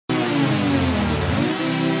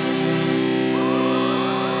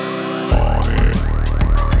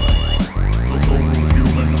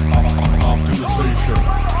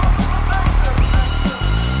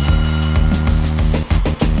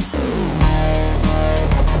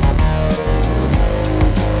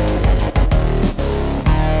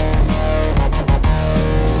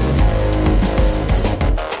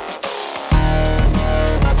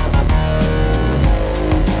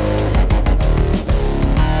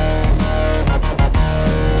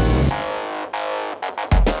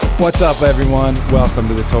What's up, everyone? Welcome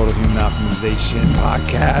to the Total Human Optimization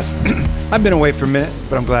Podcast. I've been away for a minute,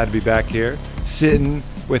 but I'm glad to be back here, sitting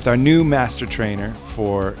with our new master trainer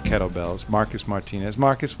for kettlebells, Martinez.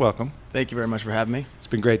 Marcus, welcome. Thank you very much for having me. It's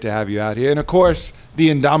been great to have you out here. And of course,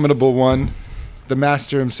 the indomitable one, the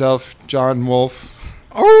master himself, John Wolf.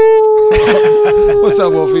 Oh! What's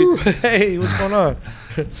up, Wolfie? Hey, what's going on?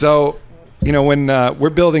 So, you know, when we're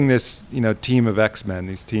building this, team of X-Men,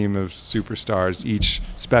 these team of superstars, each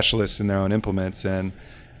specialists in their own implements. And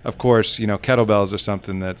of course, kettlebells are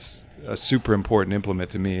something that's a super important implement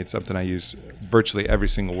to me. It's something I use virtually every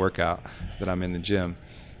single workout that I'm in the gym.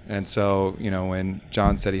 And so, when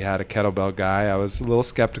John said he had a kettlebell guy, I was a little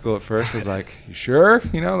skeptical at first. I was like, you sure?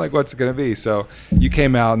 What's it going to be? So you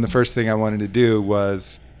came out, and the first thing I wanted to do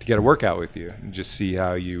was to get a workout with you and just see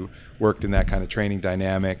how you worked in that kind of training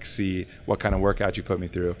dynamic, see what kind of workout you put me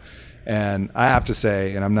through. And I have to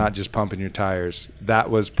say, and I'm not just pumping your tires, that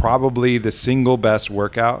was probably the single best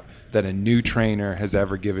workout that a new trainer has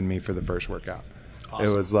ever given me for the first workout.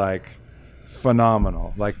 Awesome. It was like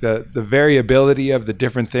phenomenal. Like the variability of the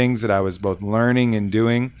different things that I was both learning and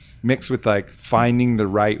doing mixed with like finding the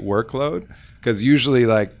right workload. Because usually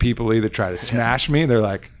like people either try to smash me, they're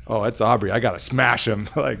like, oh, it's Aubrey, I got to smash him.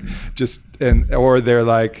 Or they're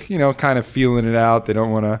like, kind of feeling it out. They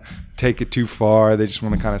don't want to take it too far. They just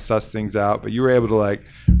want to kind of suss things out. But you were able to like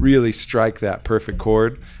really strike that perfect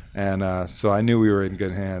chord. And so I knew we were in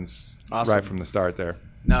good hands. Awesome. Right from the start there.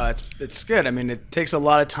 No, it's good. I mean, it takes a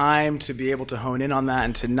lot of time to be able to hone in on that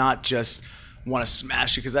and to not just want to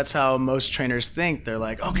smash you, because that's how most trainers think. They're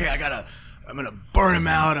like, okay, I'm going to burn him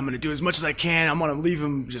out. I'm going to do as much as I can. I'm going to leave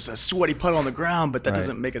him just a sweaty puddle on the ground, but that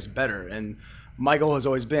doesn't make us better. And my goal has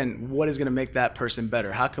always been, what is going to make that person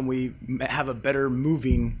better? How can we have a better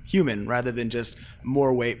moving human rather than just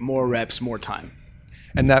more weight, more reps, more time?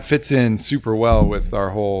 And that fits in super well with our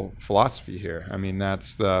whole philosophy here. I mean,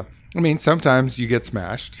 sometimes you get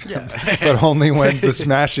smashed, but only when the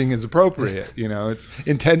smashing is appropriate. It's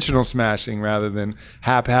intentional smashing rather than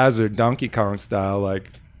haphazard Donkey Kong style, like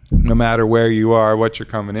no matter where you are, what you're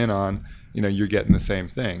coming in on, you're getting the same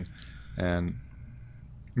thing. And,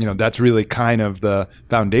 that's really kind of the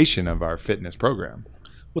foundation of our fitness program.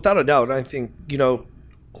 Without a doubt. I think,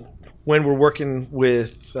 when we're working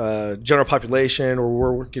with general population or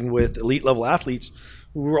we're working with elite level athletes,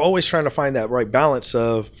 we're always trying to find that right balance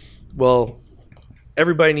of, well,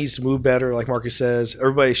 everybody needs to move better, like Marcus says.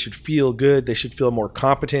 Everybody should feel good. They should feel more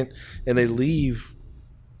competent, and they leave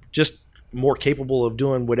just more capable of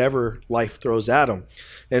doing whatever life throws at them.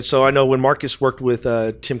 And so I know when Marcus worked with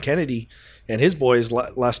Tim Kennedy and his boys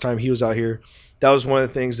last time he was out here, that was one of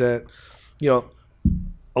the things that,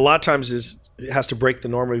 a lot of times it has to break the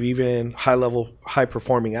norm of even high-level,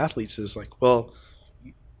 high-performing athletes. Is like, well,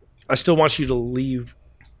 I still want you to leave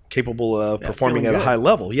capable of performing at a high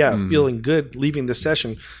level. Yeah, feeling good, leaving the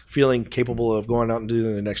session, feeling capable of going out and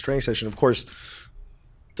doing the next training session. Of course,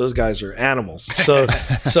 those guys are animals. So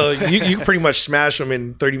you pretty much smash them,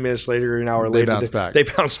 and 30 minutes later, an hour later, they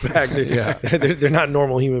bounce back. They're not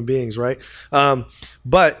normal human beings, right?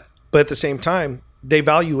 But at the same time, they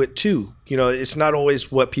value it too. It's not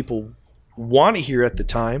always what people want to hear at the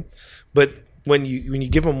time, but when you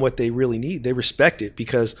give them what they really need, they respect it,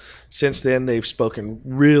 because since then they've spoken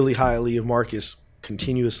really highly of Marcus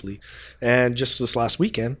continuously. And just this last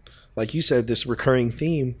weekend, like you said, this recurring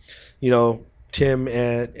theme, Tim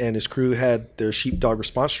and his crew had their sheepdog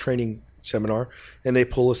response training seminar, and they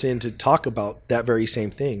pull us in to talk about that very same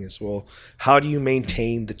thing as well. How do you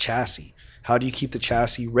maintain the chassis? How do you keep the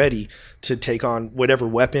chassis ready to take on whatever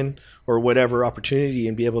weapon or whatever opportunity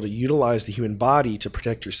and be able to utilize the human body to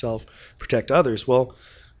protect yourself, protect others? Well,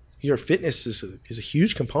 your fitness is a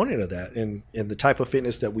huge component of that. And the type of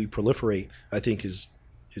fitness that we proliferate, I think, is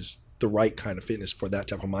the right kind of fitness for that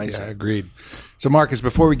type of mindset. Yeah, agreed. So Marcus,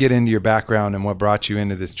 before we get into your background and what brought you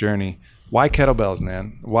into this journey, why kettlebells,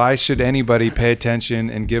 man? Why should anybody pay attention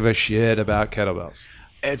and give a shit about kettlebells?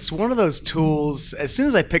 It's one of those tools. As soon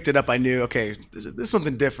as I picked it up, I knew, okay, this is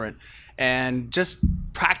something different. And just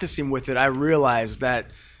practicing with it, I realized that,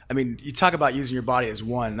 you talk about using your body as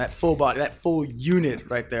one, that full body, that full unit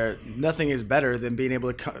right there. Nothing is better than being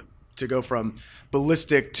able to go from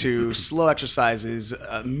ballistic to slow exercises,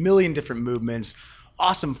 a million different movements,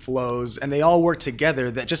 awesome flows, and they all work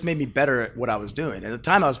together. That just made me better at what I was doing. At the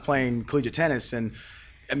time I was playing collegiate tennis, and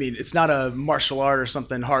it's not a martial art or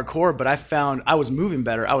something hardcore, but I found I was moving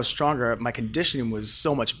better. I was stronger. My conditioning was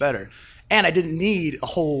so much better. And I didn't need a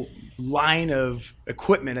whole line of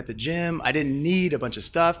equipment at the gym. I didn't need a bunch of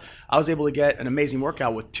stuff. I was able to get an amazing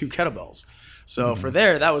workout with 2 kettlebells. So for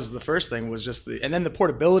there, that was the first thing, was just and then the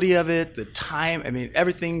portability of it, the time. I mean,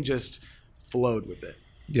 everything just flowed with it.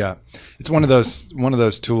 Yeah, it's one of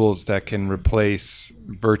those tools that can replace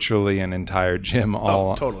virtually an entire gym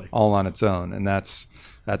all on its own, and that's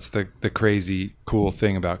the crazy cool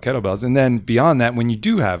thing about kettlebells. And then beyond that, when you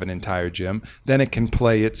do have an entire gym, then it can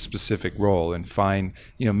play its specific role and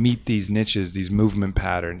meet these niches, these movement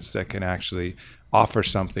patterns that can actually offer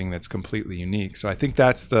something that's completely unique. So I think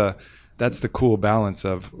that's the cool balance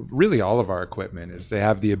of really all of our equipment, is they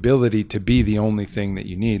have the ability to be the only thing that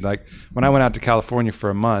you need. Like when I went out to California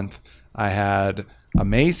for a month, I had a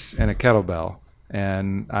mace and a kettlebell,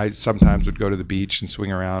 and I sometimes would go to the beach and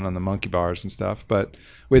swing around on the monkey bars and stuff. But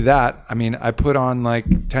with that, I mean, I put on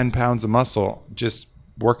like 10 pounds of muscle just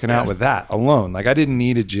working out with that alone. Like I didn't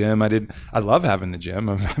need a gym. I love having the gym.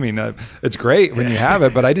 I mean, it's great when you have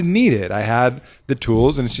it, but I didn't need it. I had the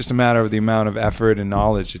tools, and it's just a matter of the amount of effort and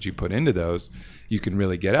knowledge that you put into those, you can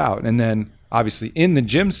really get out. And then obviously in the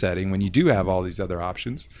gym setting, when you do have all these other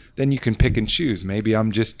options, then you can pick and choose. Maybe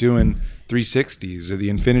I'm just doing 360s or the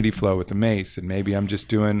infinity flow with the mace, and maybe I'm just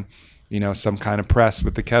doing, some kind of press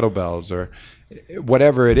with the kettlebells, or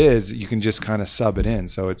whatever it is, you can just kind of sub it in.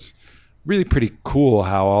 So it's really pretty cool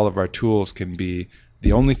how all of our tools can be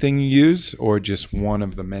the only thing you use, or just one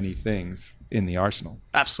of the many things in the arsenal.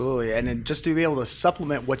 Absolutely. And then just to be able to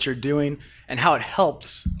supplement what you're doing and how it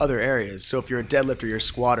helps other areas. So if you're a deadlifter, you're a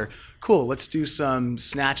squatter, cool, let's do some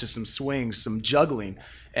snatches, some swings, some juggling,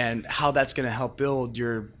 and how that's going to help build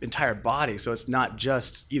your entire body. So it's not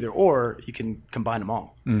just either or, you can combine them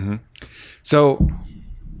all. Mm-hmm. So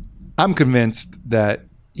I'm convinced that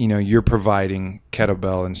you're providing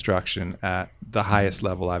kettlebell instruction at the highest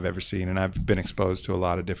level I've ever seen. And I've been exposed to a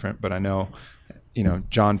lot of different, but I know,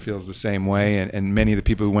 John feels the same way. And many of the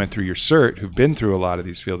people who went through your cert, who've been through a lot of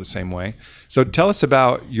these, feel the same way. So tell us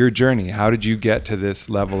about your journey. How did you get to this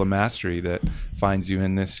level of mastery that finds you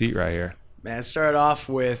in this seat right here? Man, it started off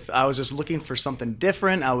with, I was just looking for something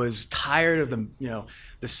different. I was tired of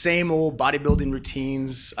the same old bodybuilding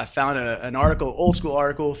routines. I found an article, old school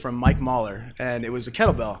article from Mike Mahler, and it was a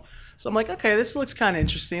kettlebell. So I'm like, okay, this looks kind of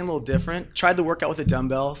interesting, a little different. Tried the workout with a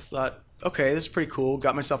dumbbell, thought, okay, this is pretty cool.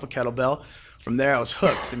 Got myself a kettlebell. From there, I was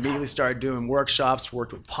hooked. Immediately started doing workshops,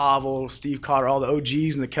 worked with Pavel, Steve Cotter, all the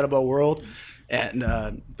OGs in the kettlebell world. And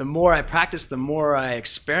the more I practiced, the more I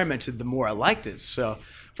experimented, the more I liked it. So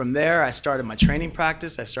from there, I started my training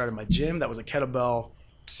practice. I started my gym. That was a kettlebell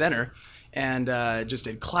center. And just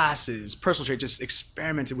did classes, personal training, just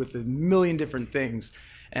experimented with a million different things.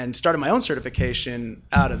 And started my own certification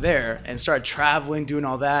out of there, and started traveling, doing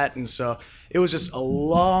all that. And so it was just a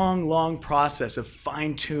long, long process of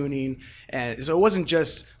fine tuning. And so it wasn't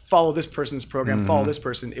just follow this person's program, follow this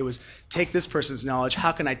person. It was take this person's knowledge.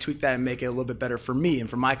 How can I tweak that and make it a little bit better for me and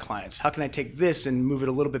for my clients? How can I take this and move it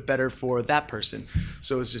a little bit better for that person?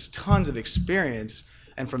 So it was just tons of experience.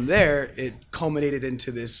 And from there, it culminated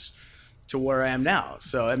into this, to where I am now.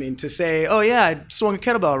 So, I mean, to say, oh yeah, I swung a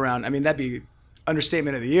kettlebell around, I mean, that'd be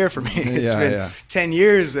understatement of the year for me. It's been 10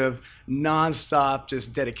 years of nonstop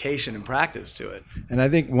just dedication and practice to it. And I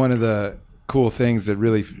think one of the cool things that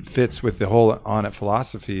really fits with the whole Onnit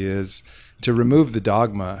philosophy is to remove the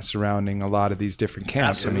dogma surrounding a lot of these different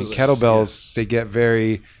camps. Absolutely. I mean, kettlebells, they get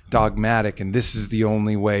very dogmatic, and this is the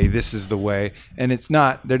only way, this is the way. And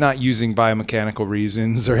they're not using biomechanical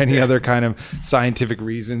reasons or any other kind of scientific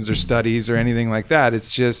reasons or studies or anything like that.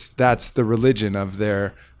 It's just, that's the religion of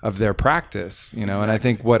their practice, Exactly. And I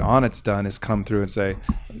think what Onnit's done is come through and say,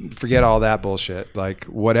 forget all that bullshit. Like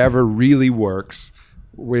whatever really works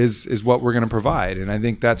is what we're going to provide. And I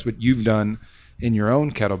think that's what you've done in your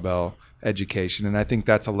own kettlebell education. And I think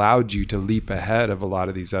that's allowed you to leap ahead of a lot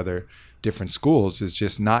of these other different schools, is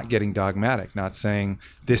just not getting dogmatic, not saying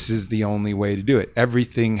this is the only way to do it.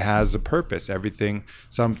 Everything has a purpose.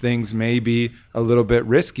 Some things may be a little bit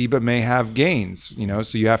risky, but may have gains,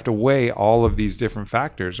 so you have to weigh all of these different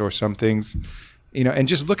factors, or some things, and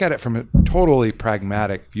just look at it from a totally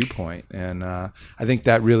pragmatic viewpoint. And I think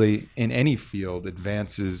that really, in any field,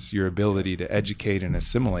 advances your ability to educate and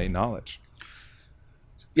assimilate knowledge.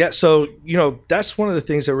 Yeah, so that's one of the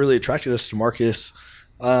things that really attracted us to Marcus.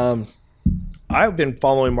 I've been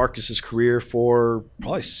following Marcus's career for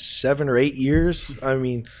probably 7 or 8 years. I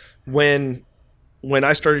mean, when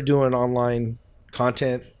I started doing online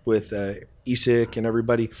content with ESIC and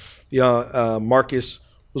everybody, Marcus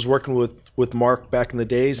was working with Mark back in the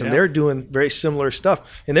days, and they're doing very similar stuff.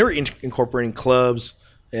 And they were incorporating clubs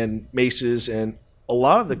and maces and a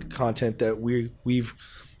lot of the content that we've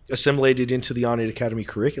assimilated into the Onnit Academy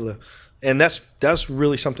curricula. And that's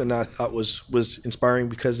really something that I thought was inspiring,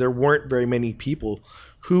 because there weren't very many people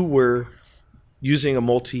who were using a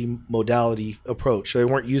multi-modality approach. So they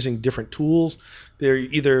weren't using different tools. They're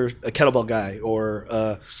either a kettlebell guy or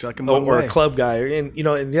a club guy, and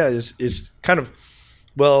it's kind of,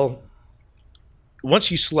 well,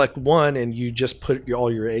 once you select one and you just put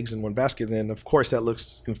all your eggs in one basket, then of course that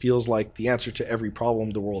looks and feels like the answer to every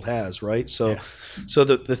problem the world has, right? So, so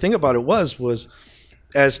the thing about it was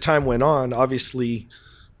as time went on, obviously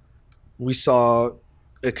we saw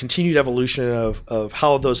a continued evolution of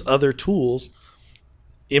how those other tools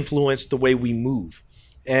influence the way we move,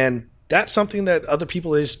 and that's something that other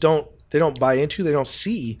people don't buy into, they don't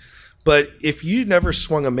see. But if you never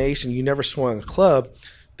swung a mace and you never swung a club,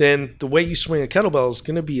 then the way you swing a kettlebell is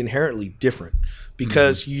going to be inherently different,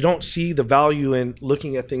 because you don't see the value in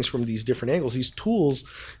looking at things from these different angles. These tools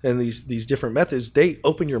and these different methods, they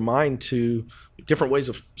open your mind to different ways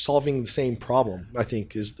of solving the same problem, I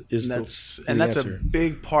think that's a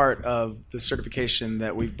big part of the certification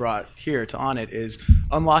that we've brought here to Onnit, is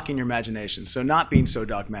unlocking your imagination. So not being so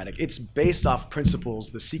dogmatic. It's based off principles,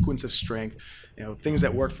 the sequence of strength, things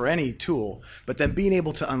that work for any tool, but then being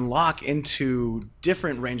able to unlock into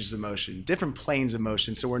different ranges of motion, different planes of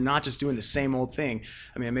motion. So we're not just doing the same old thing.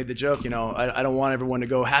 I mean, I made the joke, I don't want everyone to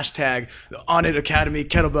go hashtag the Onnit Academy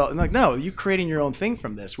kettlebell. And like, no, you're creating your own thing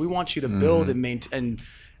from this. We want you to build and maintain and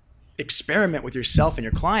experiment with yourself and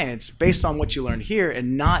your clients based on what you learned here,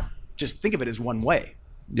 and not just think of it as one way.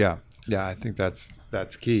 Yeah. I think that's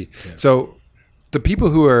key. Yeah. So the people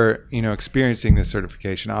who are, experiencing this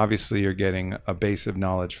certification, obviously are getting a base of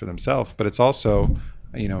knowledge for themselves, but it's also,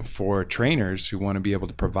 for trainers who want to be able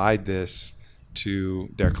to provide this to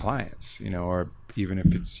their clients, or even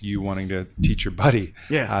if it's you wanting to teach your buddy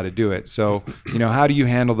how to do it. So, how do you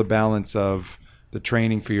handle the balance of the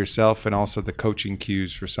training for yourself and also the coaching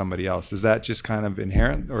cues for somebody else? Is that just kind of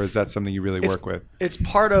inherent, or is that something you really work with? It's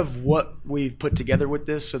part of what we've put together with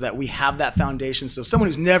this, so that we have that foundation. So someone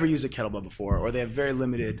who's never used a kettlebell before, or they have very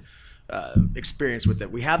limited experience with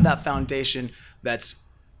it, we have that foundation that's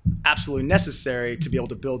absolutely necessary to be able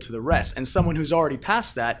to build to the rest. And someone who's already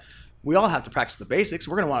past that, we all have to practice the basics.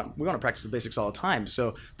 We're going to practice the basics all the time.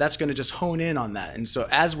 So that's going to just hone in on that. And so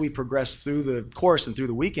as we progress through the course and through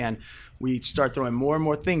the weekend, we start throwing more and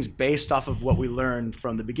more things based off of what we learned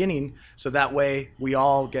from the beginning. So that way we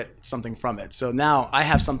all get something from it. So now I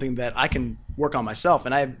have something that I can work on myself.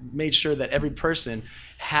 And I made sure that every person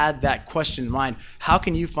had that question in mind. What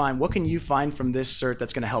can you find from this cert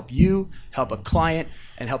that's going to help you, help a client,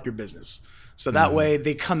 and help your business? So that way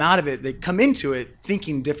they come into it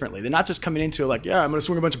thinking differently. They're not just coming into it like, I'm going to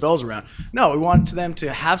swing a bunch of bells around. No, we want them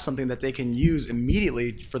to have something that they can use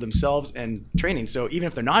immediately for themselves and training. So even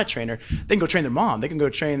if they're not a trainer, they can go train their mom. They can go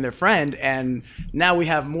train their friend. And now we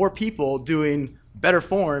have more people doing better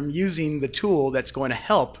form using the tool that's going to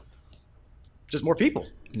help just more people.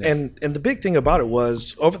 Yeah. And the big thing about it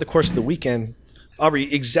was, over the course of the weekend,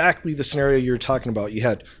 Aubrey, exactly the scenario you're talking about. You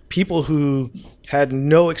had people who had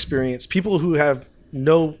no experience, people who have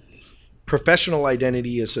no professional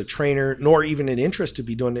identity as a trainer, nor even an interest to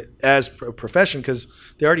be doing it as a profession, because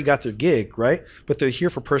they already got their gig, right? But they're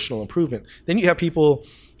here for personal improvement. Then you have people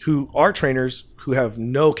who are trainers who have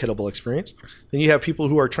no kettlebell experience. Then you have people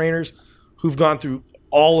who are trainers who've gone through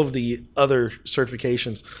all of the other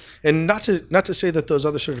certifications. And not to say that those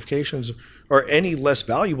other certifications are any less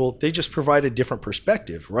valuable, they just provide a different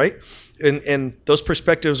perspective, right? And those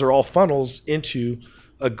perspectives are all funnels into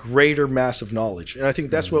a greater mass of knowledge. And I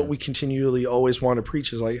think that's what we continually always want to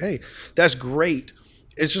preach, is like, hey, that's great.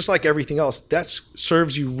 It's just like everything else. That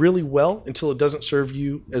serves you really well until it doesn't serve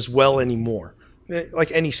you as well anymore.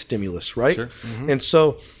 Like any stimulus, right? Sure. Mm-hmm. And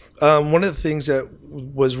so one of the things that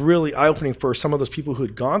was really eye-opening for some of those people who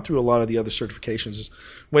had gone through a lot of the other certifications is,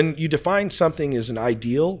 when you define something as an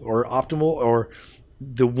ideal or optimal or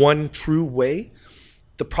the one true way,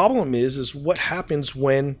 the problem is what happens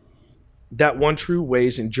when that one true way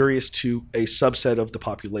is injurious to a subset of the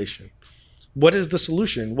population. What is the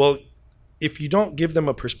solution? Well, if you don't give them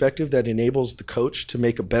a perspective that enables the coach to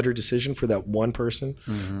make a better decision for that one person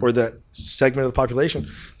or that segment of the population,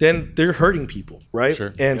 then they're hurting people, right?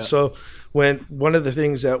 Sure. And so when one of the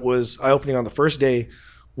things that was eye-opening on the first day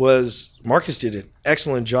was Marcus did an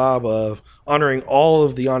excellent job of honoring all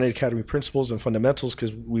of the Onnit Academy principles and fundamentals,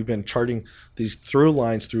 because we've been charting these through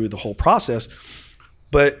lines through the whole process.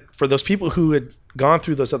 But for those people who had gone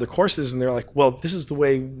through those other courses and they're like, well, this is the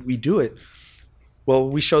way we do it. Well,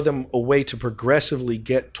 we show them a way to progressively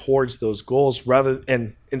get towards those goals, rather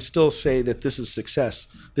and still say that this is success.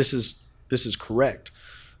 This is correct.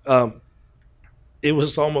 It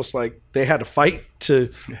was almost like they had to fight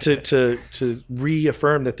to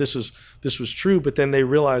reaffirm that this was true. But then they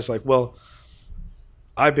realized, like, well,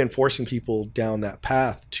 I've been forcing people down that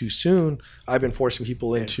path too soon. I've been forcing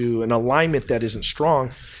people into an alignment that isn't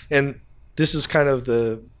strong. And this is kind of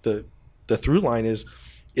the through line is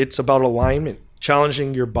it's about alignment,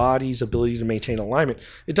 challenging your body's ability to maintain alignment.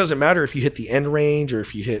 It doesn't matter if you hit the end range or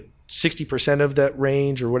if you hit 60% of that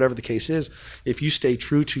range or whatever the case is. If you stay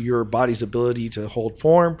true to your body's ability to hold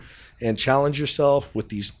form and challenge yourself with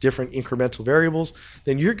these different incremental variables,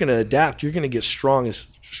 then you're going to adapt. You're going to get strong as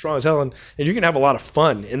hell, and you're going to have a lot of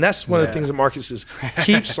fun. And that's one of the things that Marcus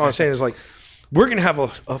keeps on saying is like, we're going to have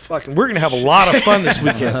we're going to have a lot of fun this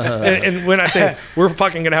weekend. And when I say we're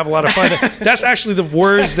fucking going to have a lot of fun, that's actually the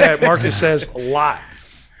words that Marcus says a lot.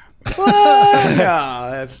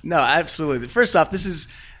 No, absolutely. First off, this is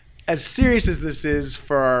as serious as this is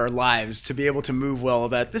for our lives to be able to move well.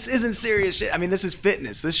 That this isn't serious shit. I mean, this is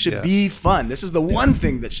fitness. This should be fun. This is the one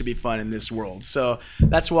thing that should be fun in this world. So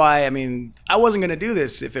that's why, I mean, I wasn't going to do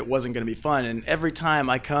this if it wasn't going to be fun. And every time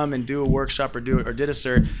I come and do a workshop or did a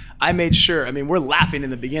cert, I made sure, I mean, we're laughing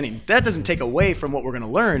in the beginning. That doesn't take away from what we're going to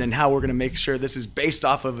learn and how we're going to make sure this is based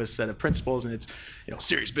off of a set of principles and it's,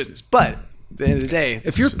 serious business. But at the end of the day,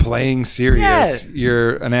 if you're playing serious,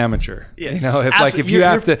 you're an amateur. Yes, if like if you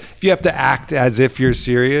have to act as if you're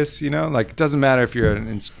serious, like it doesn't matter if you're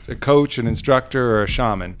a coach, an instructor, or a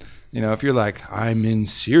shaman. If you're like, I'm in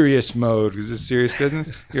serious mode because it's serious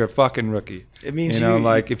business, you're a fucking rookie. It means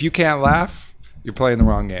like if you can't laugh, you're playing the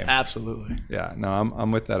wrong game. Absolutely. Yeah, no,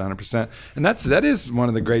 I'm with that 100%. And that is one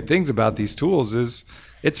of the great things about these tools is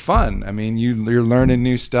it's fun. I mean, you're learning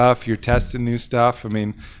new stuff. You're testing new stuff. I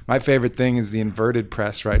mean, my favorite thing is the inverted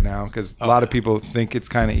press right now because a lot of people think it's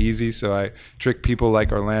kind of easy. So I trick people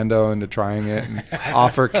like Orlando into trying it and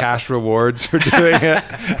offer cash rewards for doing it.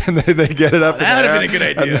 And they get it up in the air. That would have been a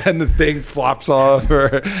good idea. And then the thing flops all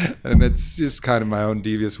over. And it's just kind of my own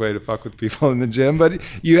devious way to fuck with people in the gym. But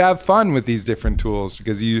you have fun with these different tools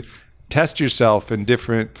because you test yourself in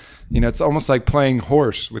different, it's almost like playing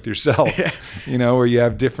horse with yourself, where you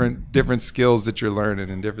have different skills that you're learning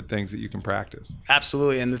and different things that you can practice.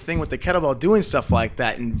 Absolutely. And the thing with the kettlebell, doing stuff like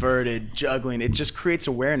that, inverted, juggling, it just creates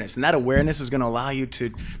awareness. And that awareness is going to allow you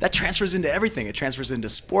that transfers into everything. It transfers into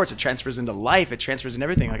sports. It transfers into life. It transfers into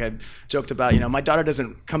everything. Like I joked about, my daughter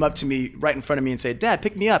doesn't come up to me right in front of me and say, Dad,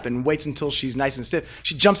 pick me up, and waits until she's nice and stiff.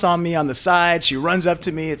 She jumps on me on the side. She runs up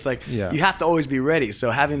to me. It's like, you have to always be ready.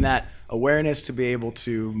 So having that awareness to be able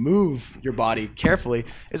to move your body carefully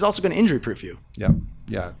is also going to injury proof you.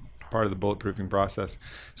 Yeah. Part of the bulletproofing process.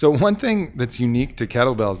 So one thing that's unique to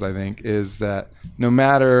kettlebells, I think, is that no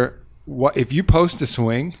matter what, if you post a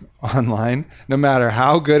swing online, no matter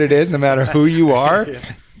how good it is, no matter who you are,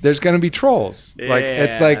 there's going to be trolls.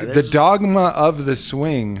 It's like the dogma of the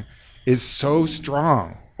swing is so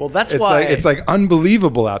strong. Well, that's why it's like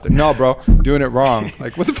unbelievable out there. No, bro, I'm doing it wrong.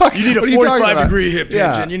 Like, what the fuck? You need a 45-degree hip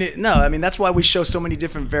hinge. I mean, that's why we show so many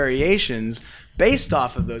different variations based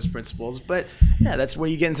off of those principles. But yeah, that's where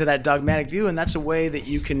you get into that dogmatic view, and that's a way that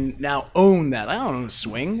you can now own that. I don't own a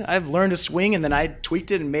swing. I've learned a swing, and then I tweaked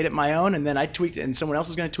it and made it my own, and then I tweaked it, and someone else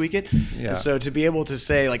is going to tweak it. Yeah. And so to be able to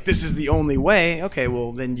say, like, this is the only way, okay,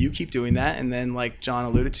 well, then you keep doing that. And then, like John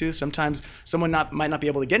alluded to, sometimes someone might not be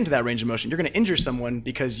able to get into that range of motion. You're going to injure someone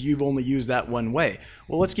because you've only used that one way.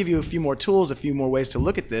 Well, let's give you a few more tools, a few more ways to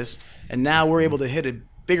look at this, and now we're able to hit a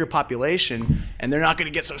bigger population, and they're not going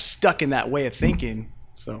to get so stuck in that way of thinking.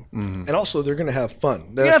 So, and also they're going to have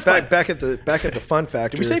fun. That's back at the fun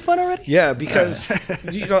factor. Did we say fun already? Yeah, because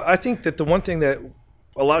I think that the one thing that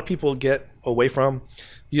a lot of people get away from,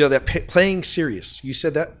 that playing serious. You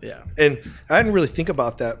said that, and I didn't really think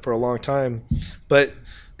about that for a long time, but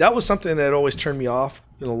that was something that always turned me off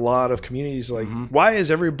in a lot of communities. Like, why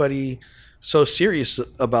is everybody so serious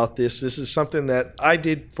about this? This is something that I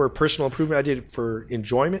did for personal improvement. I did it for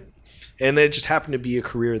enjoyment. And then it just happened to be a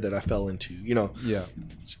career that I fell into,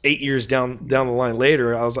 8 years down the line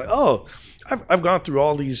later, I was like, oh, I've gone through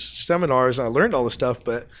all these seminars and I learned all this stuff,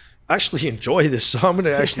 but I actually enjoy this. So I'm going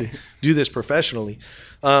to actually do this professionally.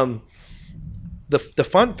 The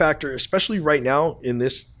fun factor, especially right now in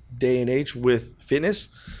this day and age with fitness,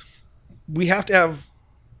 we have to have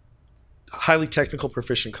highly technical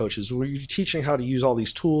proficient coaches. We're teaching how to use all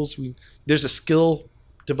these tools. There's a skill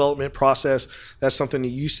development process. That's something that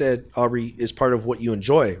you said, Aubrey, is part of what you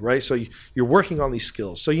enjoy, right? So you're working on these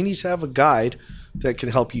skills. So you need to have a guide that can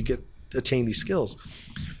help you attain these skills.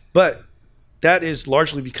 But that is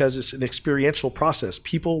largely because it's an experiential process.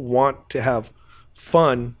 People want to have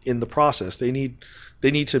fun in the process. They need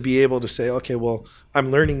to be able to say, okay, well, I'm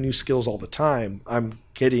learning new skills all the time. I'm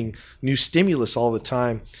getting new stimulus all the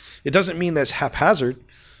time. It doesn't mean that's haphazard.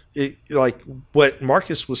 like what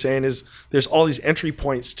Marcus was saying is there's all these entry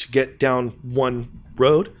points to get down one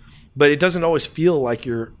road, but it doesn't always feel like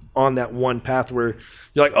you're on that one path where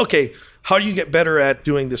you're like, okay, how do you get better at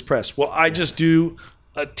doing this press? Well, I just do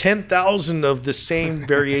 10,000 of the same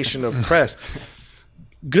variation of press.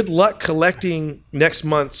 Good luck collecting next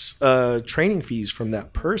month's training fees from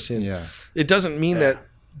that person. Yeah. It doesn't mean that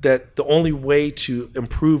the only way to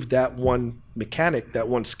improve that one mechanic, that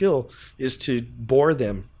one skill, is to bore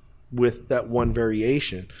them with that one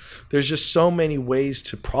variation. There's just so many ways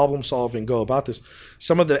to problem solve and go about this.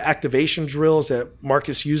 Some of the activation drills that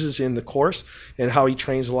Marcus uses in the course and how he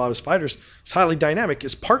trains a lot of his fighters is highly dynamic.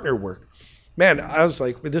 It's partner work. Man, I was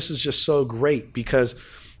like, this is just so great because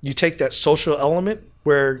you take that social element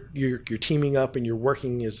where you're teaming up and you're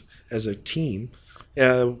working as a team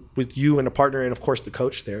with you and a partner and of course the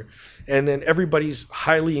coach there, and then everybody's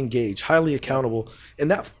highly engaged, highly accountable, and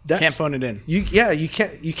that can't phone it in. You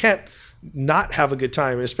can't not have a good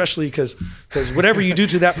time, especially because whatever you do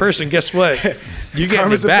to that person, guess what? You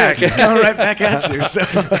get it back. It's coming right back at you. So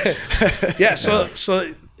yeah, so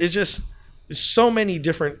it's just so many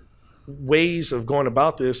different ways of going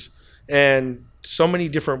about this, and so many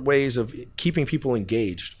different ways of keeping people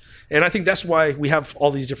engaged. And I think that's why we have all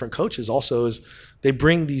these different coaches also, is they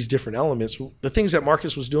bring these different elements. The things that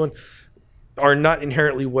Marcus was doing are not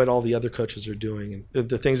inherently what all the other coaches are doing. And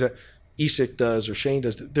the things that Isak does or Shane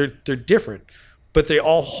does, they're different, but they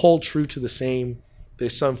all hold true to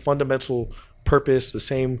there's some fundamental purpose, the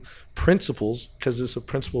same principles, because it's a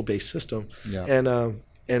principle-based system. Yeah.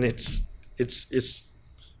 And it's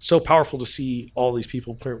so powerful to see all these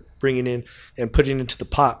people bringing in and putting into the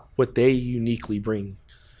pot what they uniquely bring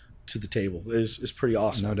to the table is pretty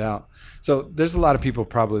awesome. No doubt. So there's a lot of people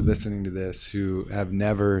probably listening to this who have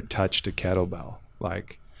never touched a kettlebell,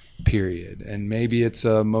 like, period. And maybe it's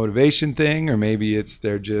a motivation thing, or maybe it's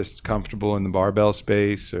they're just comfortable in the barbell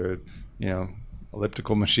space, or, you know,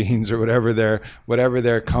 elliptical machines, or whatever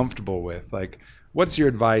they're comfortable with. Like, what's your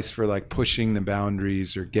advice for like pushing the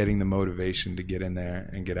boundaries or getting the motivation to get in there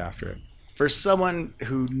and get after it? For someone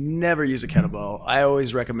who never used a kettlebell, I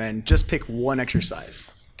always recommend just pick one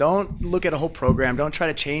exercise. Don't look at a whole program. Don't try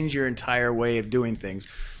to change your entire way of doing things.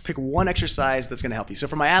 Pick one exercise that's going to help you. So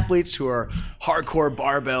for my athletes who are hardcore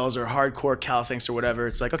barbells or hardcore calisthenics or whatever,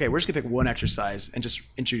 it's like, okay, we're just going to pick one exercise and just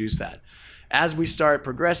introduce that. As we start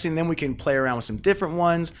progressing, then we can play around with some different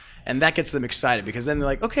ones, and that gets them excited because then they're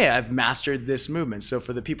like, okay, I've mastered this movement. So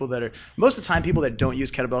for the people that are, most of the time, people that don't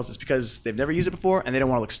use kettlebells, it's because they've never used it before and they don't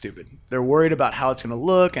want to look stupid. They're worried about how it's going to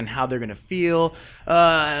look and how they're going to feel.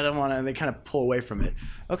 I don't want to, and they kind of pull away from it.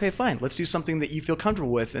 Okay, fine. Let's do something that you feel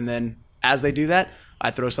comfortable with. And then as they do that,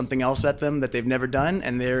 I throw something else at them that they've never done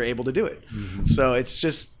and they're able to do it. Mm-hmm. So it's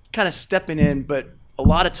just kind of stepping in, but a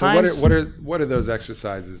lot of times. So what are those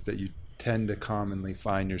exercises that you tend to commonly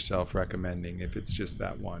find yourself recommending if it's just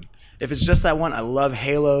that one? If it's just that one, I love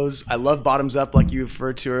halos. I love bottoms up, like you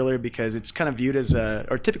referred to earlier, because it's kind of viewed as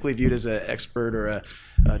typically viewed as an expert or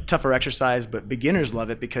a tougher exercise, but beginners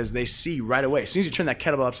love it because they see right away. As soon as you turn that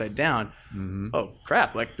kettlebell upside down, oh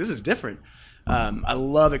crap, like this is different. I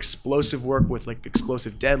love explosive work with like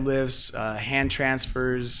explosive deadlifts, hand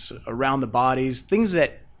transfers around the bodies, things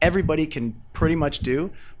that everybody can pretty much do,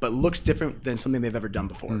 but looks different than something they've ever done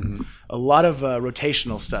before. Mm-hmm. A lot of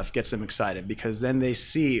rotational stuff gets them excited because then they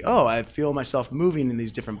see, oh, I feel myself moving in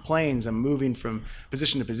these different planes. I'm moving from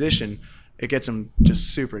position to position. It gets them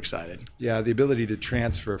just super excited. Yeah, the ability to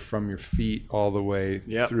transfer from your feet all the way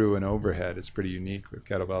through an overhead is pretty unique with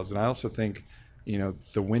kettlebells. And I also think, you know,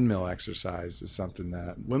 the windmill exercise is something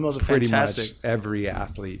that windmills are pretty fantastic. Much every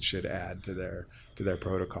athlete should add to their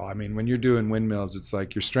protocol. I mean, when you're doing windmills, it's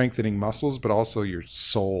like you're strengthening muscles, but also your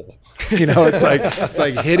soul. You know, it's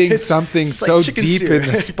like hitting something it's so like deep in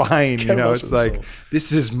the spine. You know, it's like soul.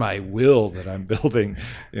 This is my will that I'm building.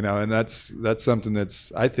 You know, and that's something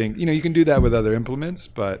that's, I think, you know, you can do that with other implements,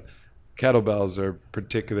 but kettlebells are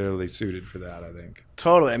particularly suited for that, I think.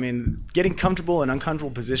 Totally. I mean, getting comfortable in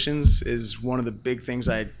uncomfortable positions is one of the big things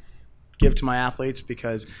I give to my athletes,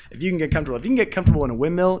 because if you can get comfortable in a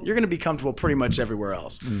windmill, you're going to be comfortable pretty much everywhere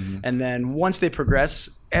else. Mm-hmm. And then once they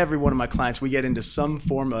progress, every one of my clients, we get into some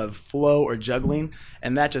form of flow or juggling,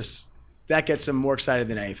 and that just that gets them more excited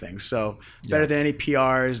than anything. So better than any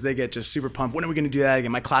PRs. They get just super pumped. When are we going to do that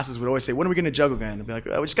again? My classes would always say, when are we going to juggle again? I'd be like,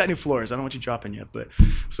 oh, we just got new floors. I don't want you dropping yet. But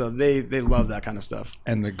so they love that kind of stuff.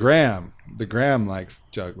 And the Gram likes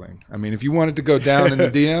juggling. I mean, if you wanted to go down in the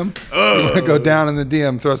DM, you want to go down in the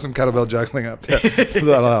DM, throw some kettlebell juggling up there.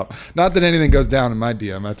 That'll help. Not that anything goes down in my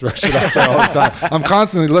DM. I throw shit up there all the time. I'm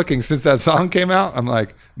constantly looking. Since that song came out, I'm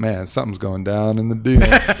like, man, something's going down in the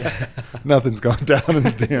DM. Nothing's going down in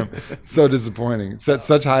the DM. It's so disappointing. It set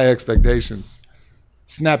such high expectations.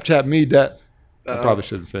 Snapchat me, that. I probably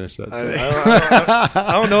shouldn't finish that.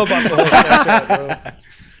 I don't know about the whole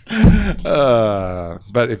Snapchat, bro.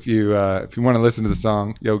 But if you want to listen to the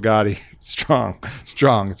song, Yo Gotti, it's strong.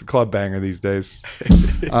 It's a club banger these days.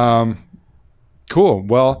 Cool.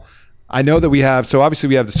 Well, I know that we have, so obviously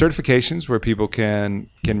we have the certifications where people can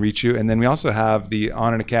reach you, and then we also have the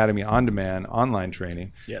Onnit Academy on-demand online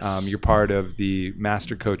training. Yes. You're part of the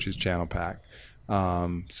Master Coaches channel pack,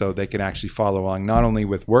 so they can actually follow along not only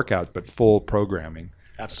with workouts but full programming.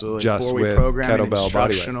 Absolutely. Just 4-week with programming, kettlebell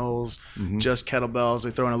bodyweight. instructionals, just kettlebells.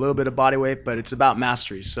 They throw in a little bit of body weight, but it's about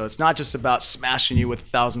mastery. So it's not just about smashing you with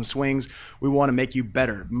 1,000 swings. We want to make you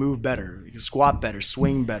better, move better, squat better,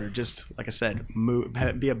 swing better. Just like I said,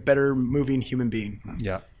 be a better moving human being.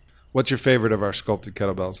 Yeah. What's your favorite of our sculpted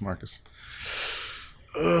kettlebells, Marcus?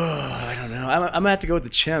 I don't know. I'm gonna have to go with the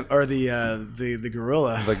chimp or the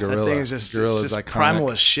gorilla. The gorilla. That thing is just, Gorilla's it's just iconic.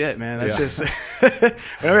 primal as shit, man. That's just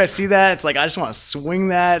whenever I see that, it's like I just want to swing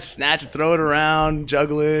that, snatch it, throw it around,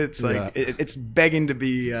 juggle it. It's like it's begging to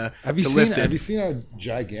be Have you lifted. seen our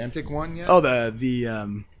gigantic one yet? Oh,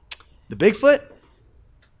 the Bigfoot?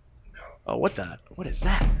 Oh, what is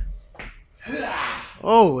that?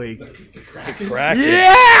 Holy Kraken.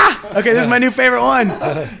 yeah! Okay, this is my new favorite one.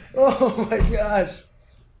 Oh my gosh.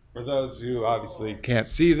 For those who obviously can't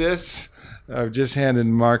see this, I've just handed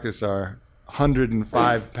Marcus our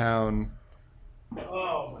 105-pound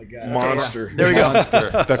Oh my god. Monster. There we go. monster.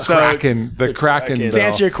 The Kraken. To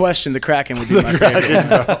answer your question, the Kraken would be my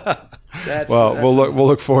favorite. We'll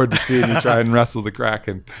look forward to seeing you try and wrestle the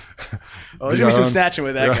Kraken. Oh, there's gonna be some snatching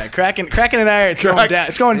with that guy. Kraken and I are going down.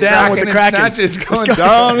 It's going down with the Kraken. It's going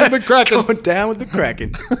down with the Kraken. Going down with the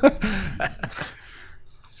Kraken.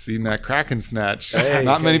 Seen that Kraken snatch. Hey,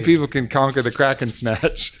 Not many people can conquer the Kraken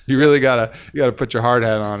snatch. You really gotta put your hard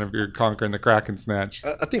hat on if you're conquering the Kraken snatch.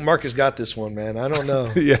 I think Marcus got this one, man. I don't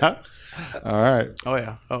know. Yeah. All right. Oh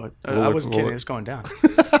yeah. Oh, I wasn't kidding. It's going down.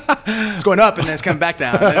 It's going up and then it's coming back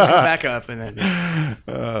down. And then it's coming back up and then.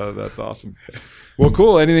 Oh, that's awesome. Well,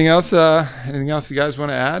 cool. Anything else? Anything else you guys want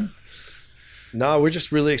to add? No, we're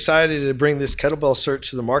just really excited to bring this kettlebell cert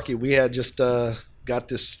to the market. We had just got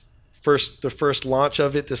the first launch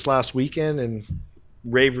of it this last weekend, and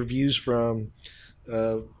rave reviews from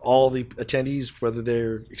all the attendees, whether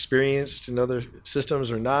they're experienced in other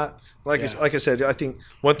systems or not. Like I said, I think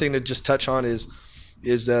one thing to just touch on is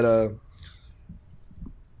that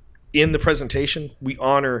in the presentation we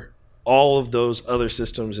honor all of those other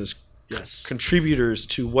systems as contributors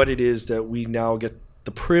to what it is that we now get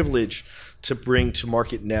the privilege to bring to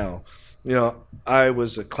market now. You know, I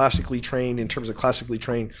was classically trained,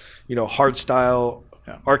 hard style,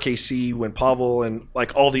 RKC, when Pavel and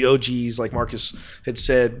like all the OGs, like Marcus had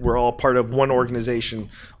said, we're all part of one organization.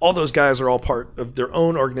 All those guys are all part of their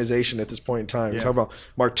own organization at this point in time. You're talking about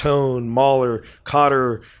Martone, Mahler,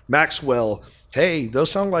 Cotter, Maxwell. Hey,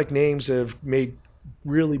 those sound like names that have made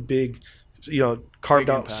really big, carved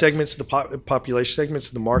out segments of the population, segments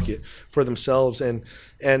of the market for themselves. And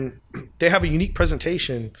they have a unique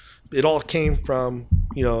presentation. It all came from,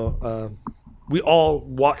 we all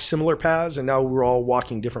walk similar paths, and now we're all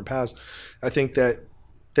walking different paths. I think that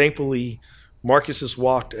thankfully Marcus has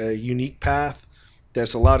walked a unique path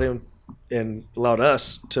that's allowed him and allowed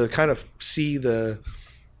us to kind of see the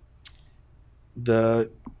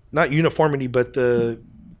not uniformity, but the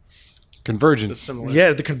convergence.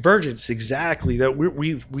 The convergence, exactly. That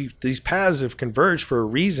we these paths have converged for a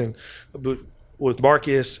reason, but with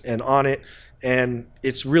Marcus and Onnit, and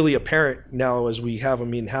it's really apparent now as we have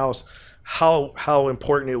them in house how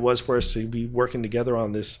important it was for us to be working together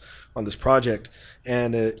on this project,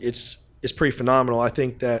 and it's pretty phenomenal. I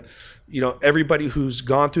think that everybody who's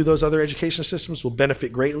gone through those other education systems will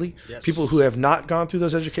benefit greatly. Yes. People who have not gone through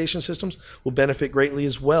those education systems will benefit greatly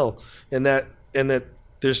as well, and that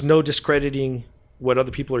there's no discrediting what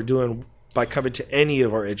other people are doing by coming to any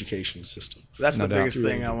of our education system. That's the biggest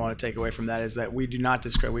thing I want to take away from that, is that we do not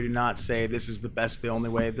discredit. We do not say this is the best, the only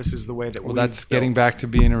way. This is the way that that's getting back to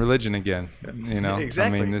being a religion again.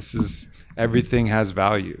 Exactly. I mean, this is, everything has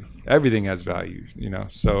value. Everything has value.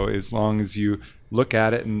 So as long as you look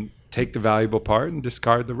at it and take the valuable part and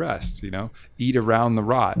discard the rest. Eat around the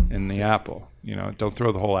rot in the apple. Don't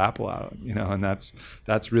throw the whole apple out. And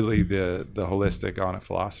that's really the holistic Onnit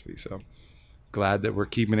philosophy. So glad that we're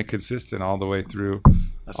keeping it consistent all the way through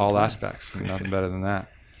all aspects. Nothing better than that.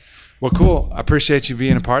 Well, cool. I appreciate you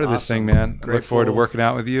being a part of this thing, man. I look forward to working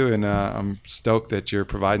out with you, and I'm stoked that you're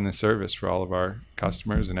providing the service for all of our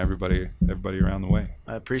customers and everybody around the way.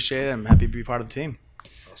 I appreciate it. I'm happy to be part of the team.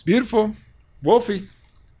 Beautiful. Wolfie.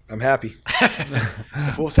 I'm happy.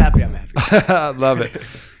 If Wolf's happy, I'm happy. Love it.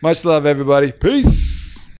 Much love, everybody. Peace.